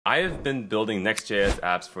I have been building NextJS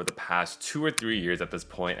apps for the past 2 or 3 years at this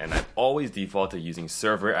point, and I've always defaulted using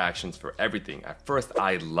server actions for everything. At first,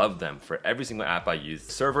 I loved them. For every single app I used,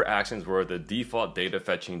 server actions were the default data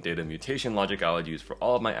fetching, data mutation logic I would use for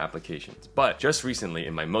all of my applications. But just recently,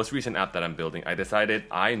 in my most recent app that I'm building, I decided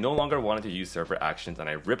I no longer wanted to use server actions, and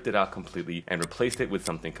I ripped it out completely and replaced it with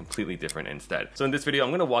something completely different instead. So in this video, I'm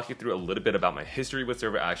going to walk you through a little bit about my history with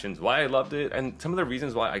server actions, why I loved it, and some of the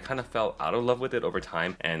reasons why I kind of fell out of love with it over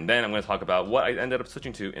time. And then I'm going to talk about what I ended up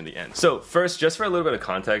switching to in the end. So first, just for a little bit of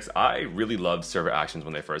context, I really loved server actions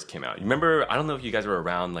when they first came out. You remember, I don't know if you guys were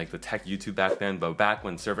around like the tech YouTube back then, but back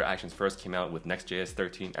when server actions first came out with NextJS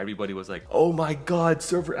 13, everybody was like, oh my God,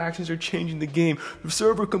 server actions are changing the game.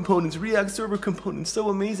 Server components, React server components, so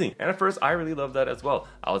amazing. And at first, I really loved that as well.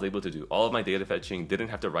 I was able to do all of my data fetching, didn't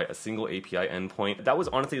have to write a single API endpoint. That was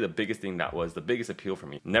honestly the biggest thing that was the biggest appeal for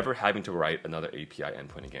me. Never having to write another API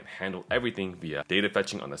endpoint again. Handle everything via data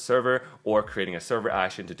fetching on the server or creating a server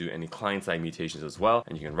action to do any client-side mutations as well.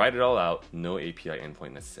 And you can write it all out, no API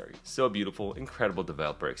endpoint necessary. So beautiful, incredible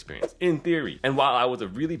developer experience in theory. And while I was a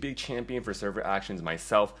really big champion for server actions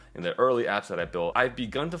myself in the early apps that I built, I've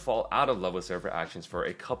begun to fall out of love with server actions for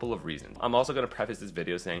a couple of reasons. I'm also going to preface this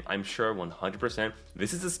video saying I'm sure 100%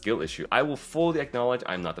 this is a skill issue. I will fully acknowledge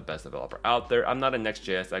I'm not the best developer out there. I'm not a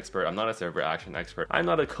NextJS expert. I'm not a server action expert. I'm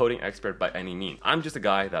not a coding expert by any means. I'm just a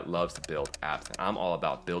guy that loves to build apps, and I'm all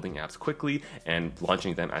about building apps quickly and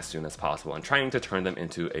launching them as soon as possible and trying to turn them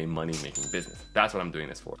into a money-making business. That's what I'm doing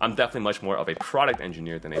this for. I'm definitely much more of a product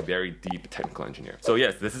engineer than a very deep technical engineer. So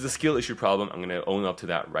yes, this is a skill issue problem. I'm going to own up to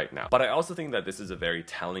that right now. But I also think that this is a very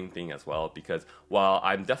telling thing as well, because while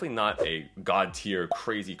I'm definitely not a god tier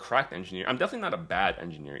crazy cracked engineer, I'm definitely not a bad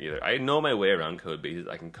engineer either. I know my way around code bases.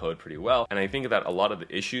 I can code pretty well. And I think that a lot of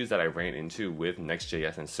the issues that I ran into with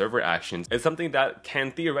NextJS and server actions is something that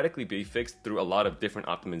can theoretically be fixed through a lot of different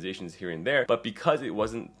optimizations here and there. But because it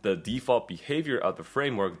wasn't the default behavior of the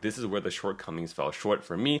framework, this is where the shortcomings fell short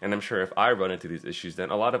for me. And I'm sure if I run into these issues, then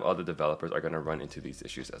a lot of other developers are going to run into these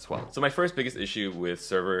issues as well. So my first biggest issue with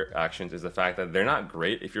server actions is the fact that they're not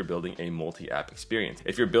great if you're building a multi-app experience.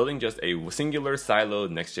 If you're building just a singular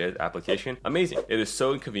siloed Next.js application, amazing. It is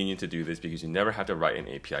so inconvenient to do this because you never have to write an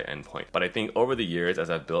API endpoint. But I think over the years, as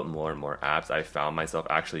I've built more and more apps, I found myself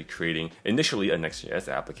actually creating initially a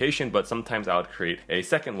Next.js application, but sometimes I would create a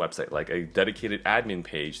second website, like a dedicated admin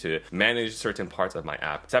page to manage certain parts of my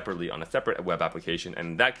app separately on a separate web application. And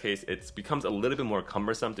in that case, it becomes a little bit more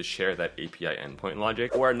cumbersome to share that API endpoint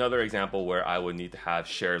logic. Or another example where I would need to have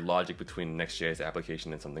shared logic between Next.js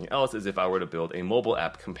application and something else is if I were to build a mobile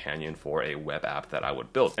app companion for a web app that I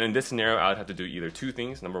would build. And in this scenario, I would have to do either two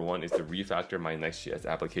things. Number one is to refactor my Next.js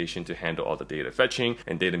application to handle all the data fetching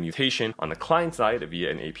and data mutation on the client side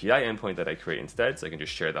via an API endpoint that I create instead, so I can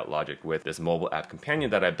just share that logic with this mobile app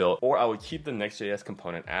companion that I built. Or I would keep the Next.js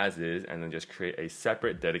component as is and then just create a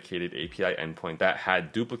separate dedicated API endpoint that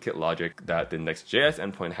had duplicate logic that the Next.js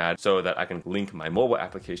endpoint had, so that I can link my mobile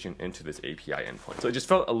application into this API endpoint. So it just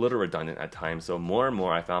felt a little redundant at times. So more and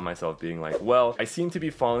more I found myself being like, well, I seem to be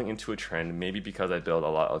falling into a trend, maybe because I built a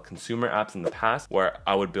lot of consumer apps in the past, where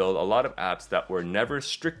I would build a lot of apps that were never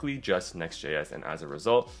strictly just Next.js, and as a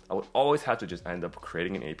result, I would always have to just end up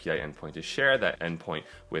creating an API endpoint to share that endpoint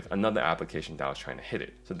with another application that was trying to hit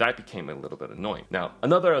it. So that became a little bit annoying. Now,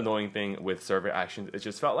 another annoying thing with server actions, it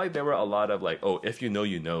just felt like there were a lot of like, oh, if you know,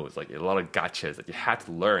 you know. It's like a lot of gotchas that you had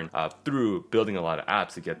to learn through building a lot of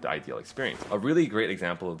apps to get the ideal experience. A really great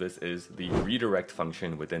example of this is the redirect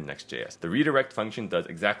function within Next.js. The redirect function does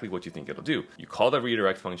exactly what you think it'll do. You call the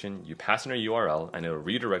redirect function, you pass in a URL, and it'll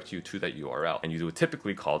redirect you to that URL. And you would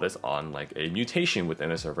typically call this on like a mutation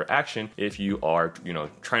within a server action if you are,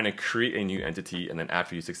 trying to create a new entity, and then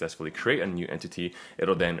after you successfully create a new entity,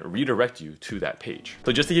 it'll then redirect you to that page.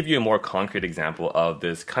 So just to give you a more concrete example of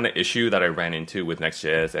this kind of issue that I ran into with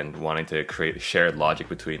Next.js and wanting to create shared logic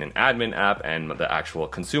between an admin app and the actual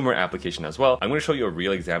consumer application as well, I'm going to show you a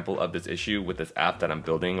real example of this issue with this app that I'm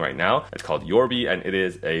building right now. It's called Yorby, and it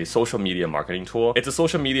is a social media marketing tool. It's a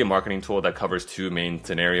social media marketing tool that covers two main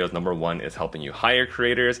scenarios. Number one is helping you hire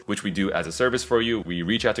creators, which we do as a service for you. We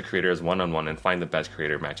reach out to creators one-on-one and find the best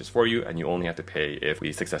creator matches for you, and you only have to pay if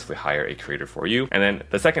we successfully hire a creator for you. And then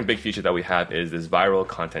the second big feature that we have is this viral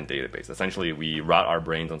content database. Essentially, we rot our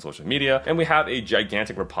brains on social media, and we have a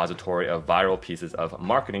gigantic repository of viral pieces of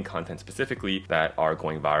marketing content specifically that are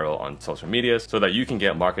going viral on social media, so that you can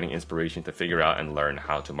get marketing inspiration to figure out and learn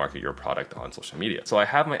how to market your product on social media. So I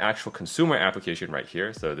have my actual consumer application right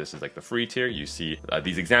here. So this is like the free tier. You see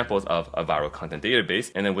these examples of a viral content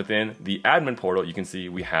database. And then within the admin portal, you can see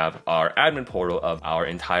we have our admin portal of our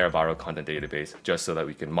entire viral content database, just so that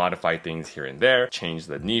we can modify things here and there, change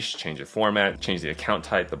the niche, change the format, change the account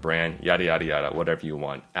type, the brand, yada, yada, yada, whatever you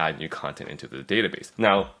want, add new content into the database.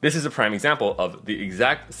 Now, this is a prime example of the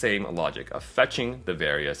exact same logic of fetching the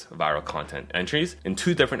various viral content entries in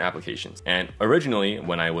two different applications. And originally,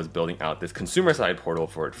 when I was building out this consumer side portal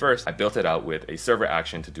for it first, I built it out with a server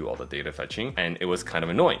action to do all the data fetching, and it was kind of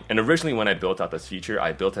annoying. And originally, when I built out this feature,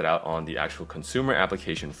 I built it out on the actual consumer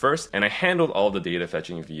application first, and I handled all the data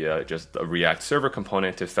fetching via just a React server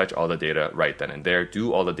component to fetch all the data right then and there,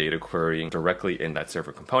 do all the data querying directly in that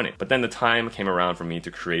server component. But then the time came around for me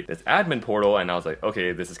to create this admin portal, and I was like,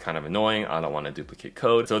 okay, this is kind of annoying. I don't want to duplicate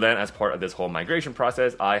code. So then as part of this whole migration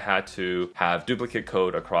process, I had to have duplicate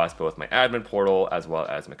code across both my admin portal as well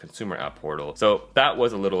as my consumer app portal. So that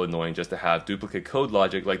was a little annoying just to have duplicate code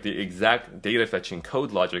logic, like the exact data fetching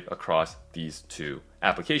code logic across these two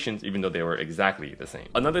applications, even though they were exactly the same.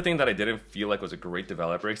 Another thing that I didn't feel like was a great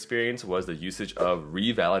developer experience was the usage of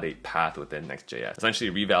revalidate path within Next.js. Essentially,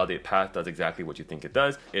 revalidate path does exactly what you think it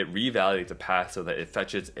does. It revalidates a path so that it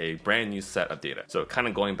fetches a brand new set of data. So kind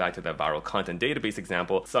of going back to that viral content database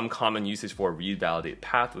example, some common usage for revalidate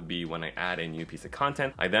path would be when I add a new piece of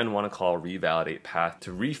content, I then want to call revalidate path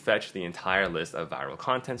to refetch the entire list of viral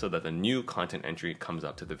content so that the new content entry comes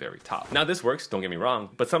up to the very top. Now this works, don't get me wrong,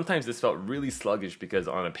 but sometimes this felt really sluggish because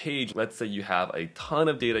on a page, let's say you have a ton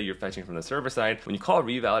of data you're fetching from the server side, when you call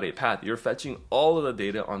revalidate path, you're fetching all of the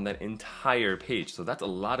data on that entire page. So that's a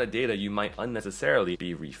lot of data you might unnecessarily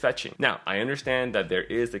be refetching. Now, I understand that there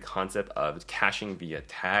is the concept of caching via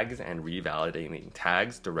tags and revalidating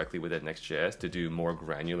tags directly within Next.js to do more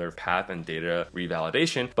granular path and data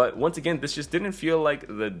revalidation. But once again, this just didn't feel like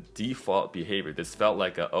the default behavior. This felt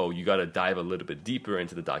like oh, you got to dive a little bit deeper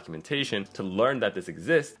into the documentation to learn that this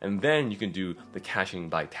exists, and then you can do the caching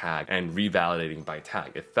by tag and revalidating by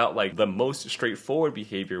tag. It felt like the most straightforward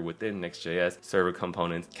behavior within Next.js server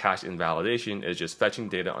components cache invalidation is just fetching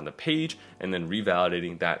data on the page and then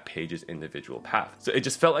revalidating that page's individual path. So it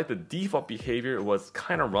just felt like the default behavior was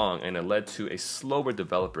kind of wrong, and it led to a slower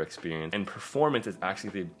developer experience, and performance is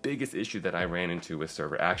actually the biggest issue that I ran into with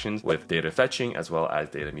server actions with data fetching as well as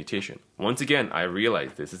data mutation. Once again, I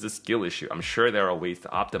realized this is a skill issue. I'm sure there are ways to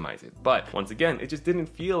optimize it, but once again, it just didn't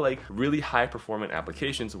feel like really high performant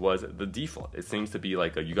applications was the default. It seems to be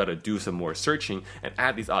like you got to do some more searching and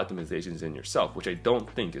add these optimizations in yourself, which I don't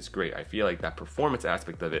think is great. I feel like that performance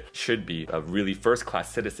aspect of it should be a really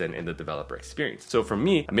first-class citizen in the developer experience. So for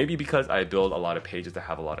me, maybe because I build a lot of pages that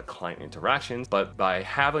have a lot of client interactions, but by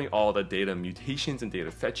having all the data mutations and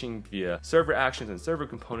data fetching via server actions and server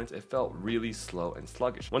components, it felt really slow and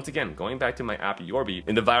sluggish. Once again, going back to my app Yorby,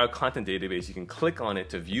 in the viral content database, you can click on it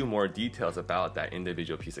to view more details about that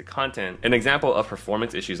individual piece of content. An example of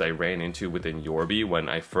performance issues I ran into within Yorby when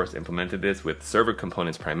I first implemented this with server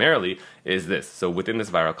components primarily is this. So within this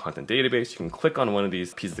viral content database, you can click on one of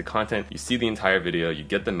these pieces of content, you see the entire video, you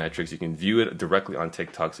get the metrics, you can view it directly on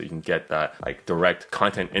TikTok so you can get that like direct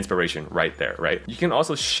content inspiration right there, right? You can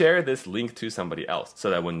also share this link to somebody else so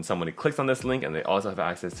that when somebody clicks on this link and they also have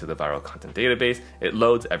access to the viral content database, it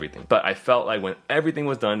loads everything. But I felt like when everything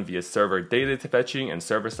was done via server data fetching and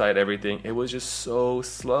server side everything, it was just so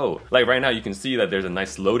slow. Like right now you can see that there's a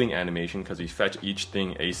nice loading animation because we fetch each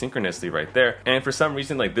thing asynchronously right there. And for some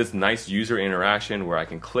reason, like this nice user interaction where I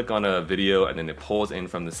can click on a video and then it pulls in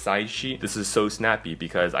from the side sheet, this is so snappy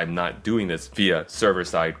because I'm not doing this via server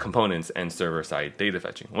side components and server side data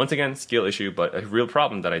fetching. Once again, skill issue, but a real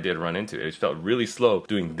problem that I did run into. It felt really slow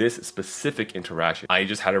doing this specific interaction. I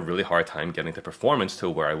just had a really hard time getting the performance to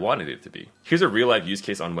where I wanted it to be. Here's a real life use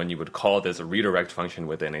case on when you would call this a redirect function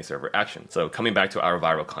within a server action. So coming back to our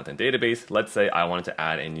viral content database, let's say I wanted to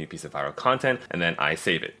add a new piece of viral content and then I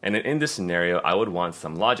save it. And then in this scenario, I would want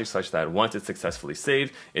some logic such that once it's successfully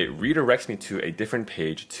saved, it redirects me to a different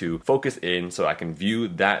page to focus in so I can view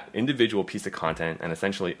that individual piece of content and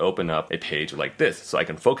essentially open up a page like this so I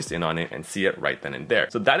can focus in on it and see it right then and there.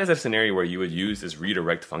 So that is a scenario where you would use this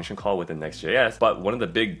redirect function call within Next.js, but one of the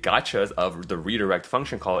big gotchas of the redirect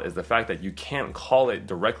function call is the fact that you can't call it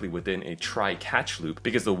directly within a try-catch loop,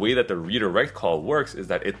 because the way that the redirect call works is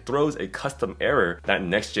that it throws a custom error that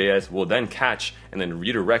Next.js will then catch and then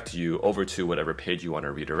redirect you over to whatever page you want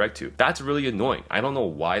to redirect to. That's really annoying. I don't know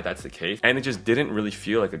why that's the case, and it just didn't really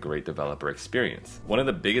feel like a great developer experience. One of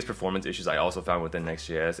the biggest performance issues I also found within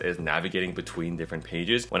Next.js is navigating between different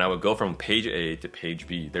pages. When I would go from page A to page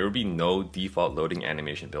B, there would be no default loading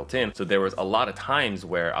animation built in, so there was a lot of times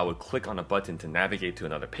where I would click on a button to navigate to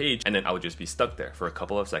another page, and then I would just be stuck there for a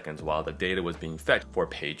couple of seconds while the data was being fetched for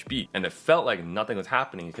page B, and it felt like nothing was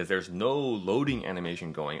happening happening because there's no loading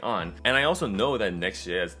animation going on. And I also know that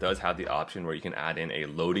NextJS does have the option where you can add in a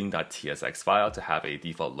loading.tsx file to have a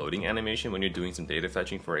default loading animation when you're doing some data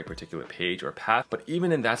fetching for a particular page or path. But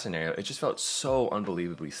even in that scenario, it just felt so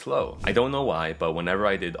unbelievably slow. I don't know why, but whenever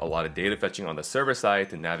I did a lot of data fetching on the server side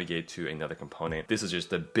to navigate to another component, this is just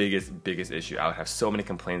the biggest issue. I would have so many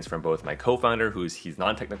complaints from both my co-founder, he's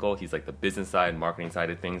non-technical, he's like the business side, marketing side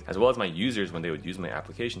of things, as well as my users when they would use my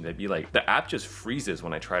application. They'd be like, the app just freezes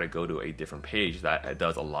when I try to go to a different page that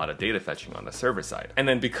does a lot of data fetching on the server side. And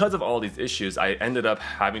then because of all these issues, I ended up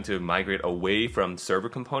having to migrate away from server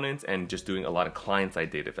components and just doing a lot of client-side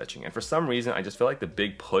data fetching. And for some reason, I just feel like the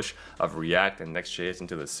big push of React and Next.js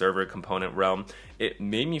into the server component realm, it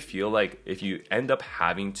made me feel like if you end up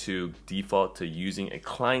having to default to using a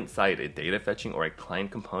client-side data fetching or a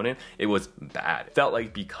client component, it was bad. It felt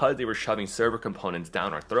like because they were shoving server components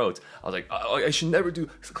down our throats, I was like, oh, I should never do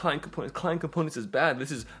client components. Client components is bad.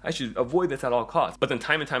 I should avoid this at all costs. But then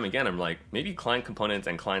time and time again, I'm like, maybe client components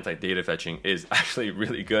and client-side data fetching is actually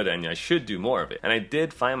really good and I should do more of it. And I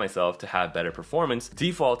did find myself to have better performance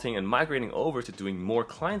defaulting and migrating over to doing more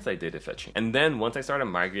client-side data fetching. And then once I started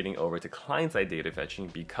migrating over to client-side data fetching,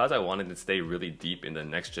 because I wanted to stay really deep in the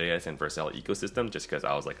Next.js and Vercel ecosystem, just because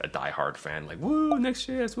I was like a diehard fan, like, woo,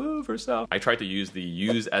 Next.js, woo, Vercel. I tried to use the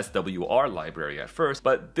use SWR library at first,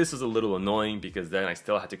 but this was a little annoying because then I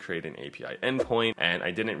still had to create an API endpoint and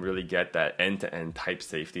I didn't really get that end-to-end type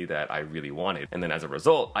safety that I really wanted. And then as a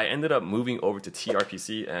result, I ended up moving over to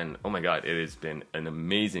TRPC and oh my God, it has been an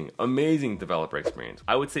amazing developer experience.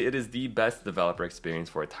 I would say it is the best developer experience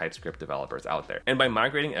for TypeScript developers out there. And by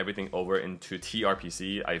migrating everything over into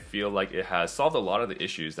TRPC, I feel like it has solved a lot of the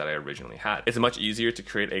issues that I originally had. It's much easier to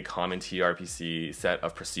create a common TRPC set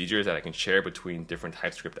of procedures that I can share between different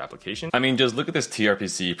TypeScript applications. I mean, just look at this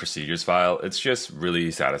TRPC procedures file. It's just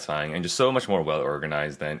really satisfying and just so much more well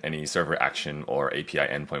organized than any server action or API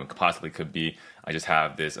endpoint possibly could be. I just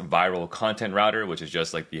have this viral content router, which is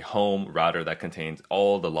just like the home router that contains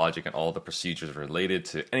all the logic and all the procedures related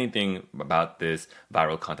to anything about this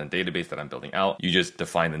viral content database that I'm building out. You just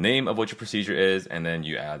define the name of what your procedure is, and then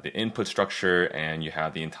you add the input structure, and you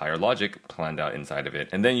have the entire logic planned out inside of it.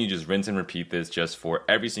 And then you just rinse and repeat this just for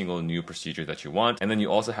every single new procedure that you want. And then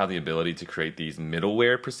you also have the ability to create these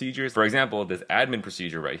middleware procedures. For example, this admin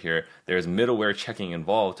procedure right here, there's middleware checking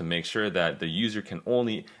involved to make sure that the user can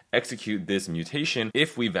only execute this mutation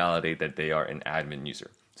if we validate that they are an admin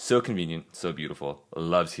user. So convenient, so beautiful,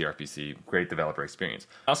 love TRPC, great developer experience.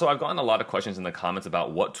 Also, I've gotten a lot of questions in the comments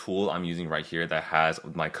about what tool I'm using right here that has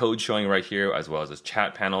my code showing right here, as well as this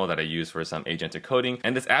chat panel that I use for some agentic coding.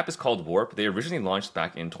 And this app is called Warp. They originally launched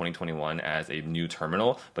back in 2021 as a new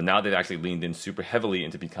terminal, but now they've actually leaned in super heavily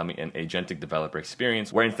into becoming an agentic developer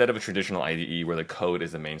experience, where instead of a traditional IDE where the code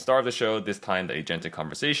is the main star of the show, this time the agentic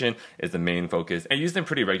conversation is the main focus. I use them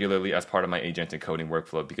pretty regularly as part of my agentic coding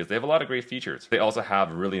workflow because they have a lot of great features. They also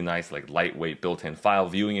have really nice, like lightweight built-in file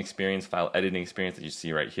viewing experience, file editing experience that you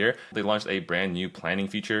see right here. They launched a brand new planning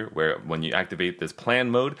feature where when you activate this plan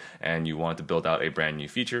mode and you want to build out a brand new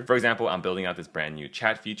feature, for example, I'm building out this brand new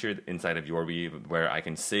chat feature inside of Yorby where I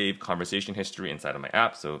can save conversation history inside of my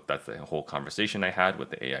app. So that's the whole conversation I had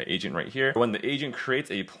with the AI agent right here. When the agent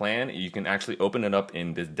creates a plan, you can actually open it up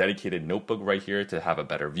in this dedicated notebook right here to have a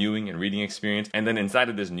better viewing and reading experience. And then inside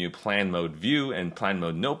of this new plan mode view and plan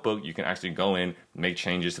mode notebook, you can actually go in, make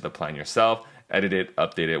changes to the plan yourself, edit it,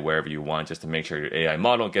 update it wherever you want, just to make sure your AI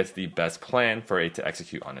model gets the best plan for it to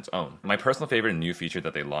execute on its own. My personal favorite new feature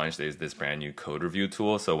that they launched is this brand new code review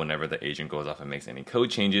tool. So whenever the agent goes off and makes any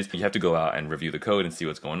code changes, you have to go out and review the code and see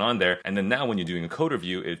what's going on there. And then now when you're doing a code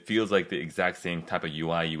review, it feels like the exact same type of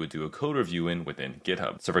UI you would do a code review in within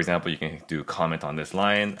GitHub. So for example, you can do comment on this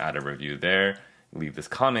line, add a review there, leave this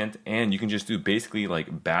comment, and you can just do basically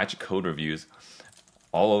like batch code reviews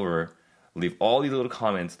all over. Leave all these little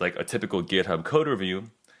comments like a typical GitHub code review,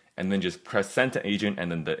 and then just press send to agent,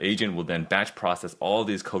 and then the agent will then batch process all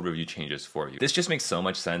these code review changes for you. This just makes so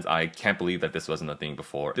much sense. I can't believe that this wasn't a thing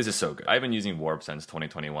before. This is so good. I've been using Warp since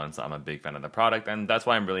 2021, so I'm a big fan of the product, and that's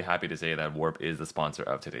why I'm really happy to say that Warp is the sponsor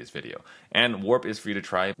of today's video. And Warp is free to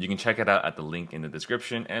try. You can check it out at the link in the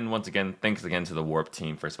description. And once again, thanks again to the Warp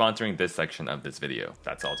team for sponsoring this section of this video.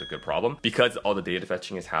 That's also a good problem. Because all the data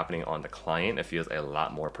fetching is happening on the client, it feels a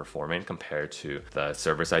lot more performant compared to the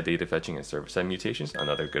server-side data fetching and server-side mutations.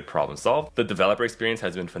 Another good good problem solved. The developer experience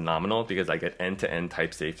has been phenomenal because I get end-to-end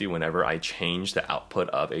type safety whenever I change the output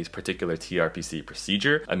of a particular TRPC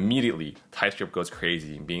procedure. Immediately, TypeScript goes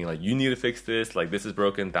crazy, being like, you need to fix this, like this is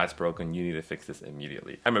broken, that's broken, you need to fix this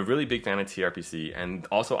immediately. I'm a really big fan of TRPC, and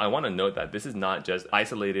also I want to note that this is not just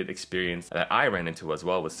isolated experience that I ran into as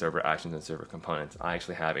well with server actions and server components. I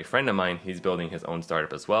actually have a friend of mine, he's building his own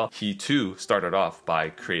startup as well. He too started off by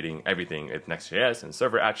creating everything with NextJS and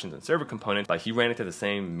server actions and server components, but he ran into the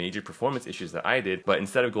same major performance issues that I did, but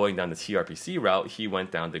instead of going down the TRPC route, he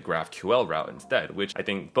went down the GraphQL route instead, which I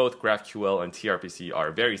think both GraphQL and TRPC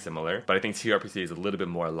are very similar, but I think TRPC is a little bit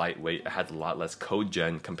more lightweight. It has a lot less code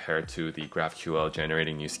gen compared to the GraphQL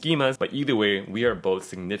generating new schemas, but either way, we are both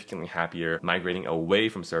significantly happier migrating away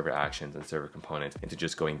from server actions and server components into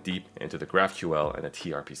just going deep into the GraphQL and the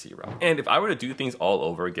TRPC route. And if I were to do things all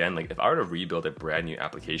over again, like if I were to rebuild a brand new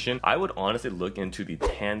application, I would honestly look into the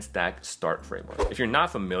TanStack Start framework. If you're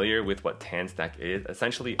not familiar with what TanStack is,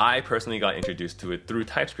 essentially I personally got introduced to it through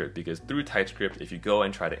TypeScript, because through TypeScript, if you go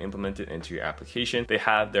and try to implement it into your application, they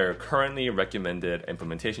have their currently recommended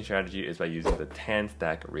implementation strategy is by using the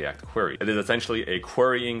TanStack React query. It is essentially a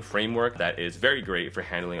querying framework that is very great for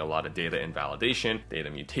handling a lot of data invalidation, data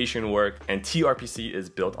mutation work, and TRPC is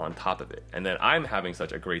built on top of it. And then I'm having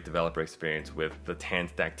such a great developer experience with the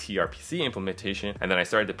TanStack TRPC implementation, and then I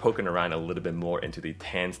started poking around a little bit more into the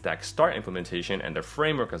TanStack Start implementation and the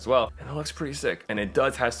framework as well, and it looks pretty sick. And it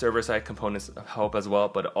does have server-side components help as well,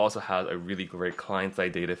 but it also has a really great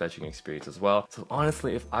client-side data fetching experience as well. So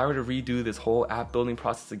honestly, if I were to redo this whole app building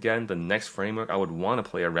process again, the next framework I would want to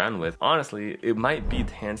play around with, honestly, it might be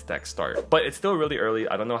TanStack Start. But it's still really early.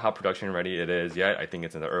 I don't know how production ready it is yet. I think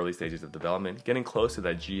it's in the early stages of development, getting close to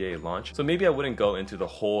that GA launch. So maybe I wouldn't go into the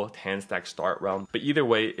whole TanStack Start realm. But either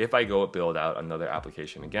way, if I go build out another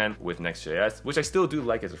application again with Next.js, which I still do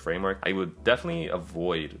like as a framework, I would definitely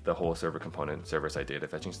avoid the whole server component, server-side data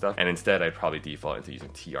fetching stuff. And instead, I'd probably default into using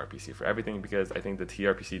TRPC for everything, because I think the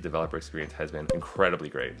TRPC developer experience has been incredibly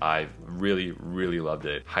great. I've really, really loved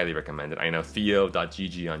it. Highly recommend it. I know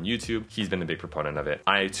Theo.gg on YouTube, he's been a big proponent of it.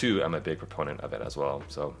 I too am a big proponent of it as well.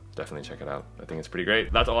 So definitely check it out. I think it's pretty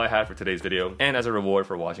great. That's all I had for today's video. And as a reward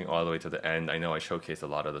for watching all the way to the end, I know I showcased a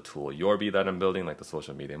lot of the tool Yorby that I'm building, like the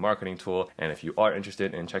social media marketing tool. And if you are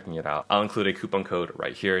interested in checking it out, I'll include a coupon code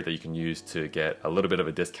right here that you can use to get a little bit of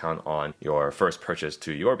a discount on your first purchase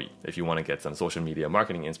to Yorby if you want to get some social media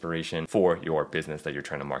marketing inspiration for your business that you're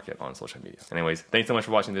trying to market on social media. Anyways, thanks so much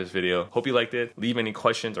for watching this video. Hope you liked it. Leave any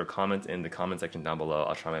questions or comments in the comment section down below.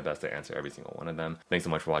 I'll try my best to answer every single one of them. Thanks so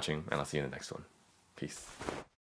much for watching, and I'll see you in the next one. Peace.